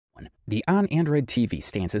The Onn Android TV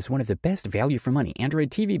stands as one of the best value-for-money Android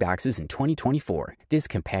TV boxes in 2024. This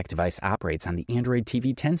compact device operates on the Android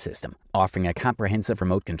TV 10 system, offering a comprehensive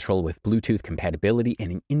remote control with Bluetooth compatibility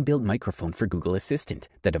and an inbuilt microphone for Google Assistant.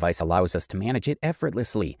 The device allows us to manage it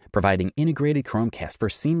effortlessly, providing integrated Chromecast for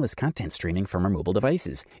seamless content streaming from our mobile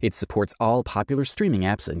devices. It supports all popular streaming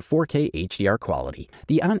apps in 4K HDR quality.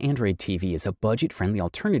 The Onn Android TV is a budget-friendly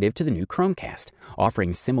alternative to the new Chromecast,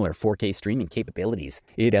 offering similar 4K streaming capabilities.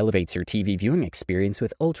 It elevates your TV viewing experience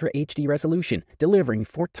with Ultra HD resolution, delivering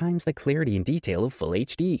 4 times the clarity and detail of Full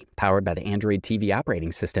HD. Powered by the Android TV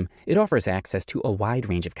operating system, it offers access to a wide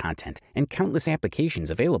range of content and countless applications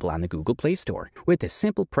available on the Google Play Store. With the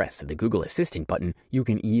simple press of the Google Assistant button, you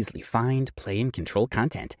can easily find, play, and control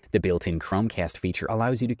content. The built-in Chromecast feature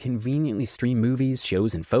allows you to conveniently stream movies,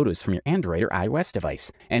 shows, and photos from your Android or iOS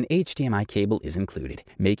device. An HDMI cable is included,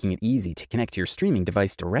 making it easy to connect your streaming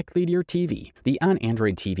device directly to your TV. The Onn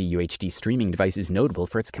Android TV UHD streaming device is notable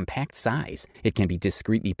for its compact size. It can be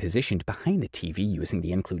discreetly positioned behind the TV using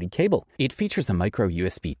the included cable. It features a micro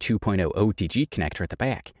USB 2.0 OTG connector at the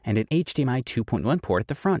back and an HDMI 2.1 port at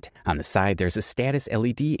the front. On the side, there's a status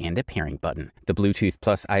LED and a pairing button. The Bluetooth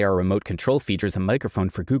plus IR remote control features a microphone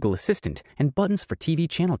for Google Assistant and buttons for TV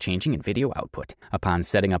channel changing and video output. Upon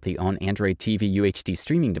setting up the Onn Android TV UHD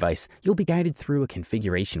streaming device, you'll be guided through a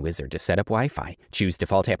configuration wizard to set up Wi-Fi, choose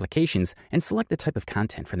default applications, and select the type of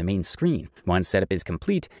content for the main screen. Once setup is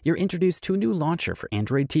complete, you're introduced to a new launcher for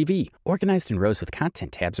Android TV, organized in rows with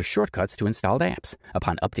content tabs or shortcuts to installed apps.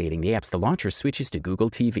 Upon updating the apps, the launcher switches to Google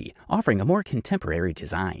TV, offering a more contemporary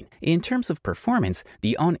design. In terms of performance,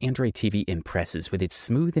 the Onn Android TV impresses with its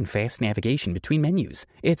smooth and fast navigation between menus.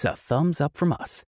 It's a thumbs up from us.